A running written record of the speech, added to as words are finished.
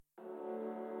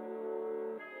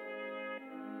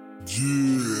Yeah.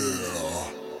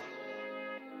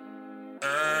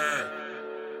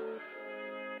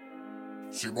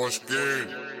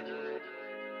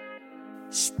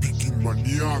 SpeakingManiako.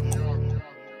 SpeakingManiako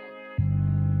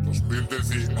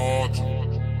 2018.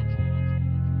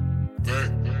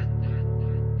 ¿Qué?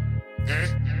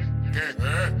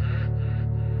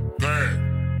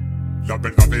 La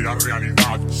verdadera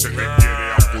realidad se te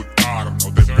quiere ocultar.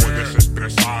 No te puedes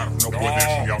expresar, no puedes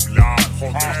ni hablar. Es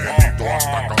delito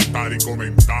hasta cantar y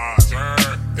comentar.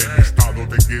 El Estado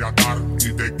te quiere atar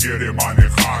y te quiere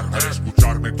manejar. Al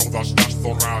escucharme todas las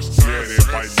zorras quieren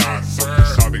bailar,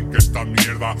 porque saben que esta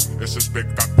mierda es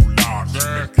espectacular. Si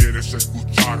me quieres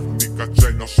escuchar, mi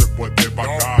caché no se puede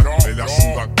pagar. Me la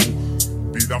suda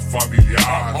tu vida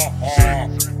familiar.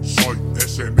 Sí, soy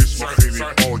ese mismo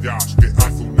gilipollas que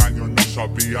hace un año no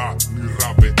sabía ni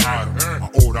rapear.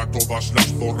 Ahora todas las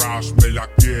zorras me la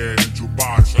quieren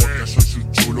chupar, porque soy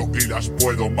su chulo y las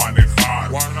puedo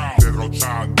manejar.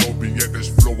 Derrochando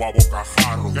billetes, flow a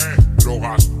bocajarro.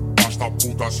 Drogas, pasta,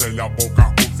 putas en la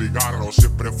boca, un cigarro.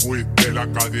 Siempre fui de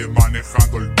la calle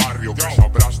manejando el barrio. Que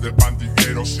sabrás de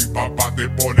pandilleros si papá te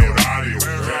pone horario.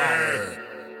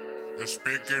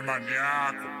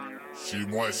 SpeakingManiako,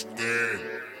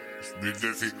 B.I.T.C.H.E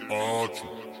 2018,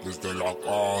 desde la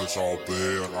casa,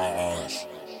 perras,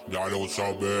 ya lo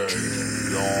sabes.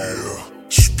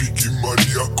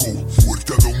 SpeakingManiako,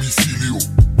 muerte a domicilio,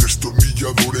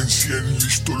 destornillador en 100,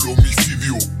 listo el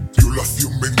homicidio.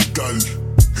 Violación mental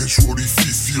en su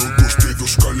orificio, dos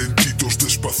dedos calentitos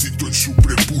despacito en su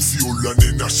prepucio. La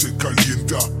nena se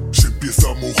calienta, se empieza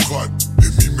a mojar.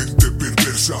 En mi mente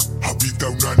perversa habita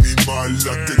un animal.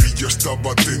 La telilla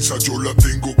estaba tensa, yo la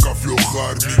tengo que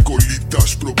aflojar. Mi colita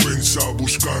es propensa a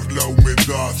buscar la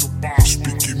humedad.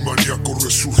 SpeakingManiako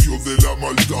resurgió de la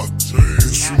maldad.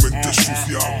 En su mente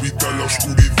sucia habita la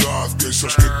oscuridad.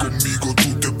 Piensas que conmigo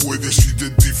tú te puedes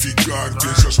identificar.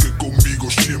 Piensas que conmigo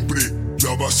siempre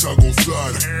la vas a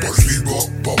gozar. Pa' arriba,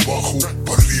 pa' abajo,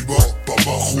 pa' arriba, pa'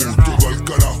 abajo. Todo al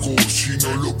carajo, si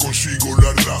no lo consigo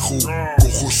la rajo.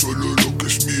 Cojo solo lo que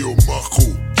es mío, majo.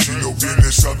 Si no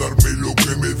vienes a dar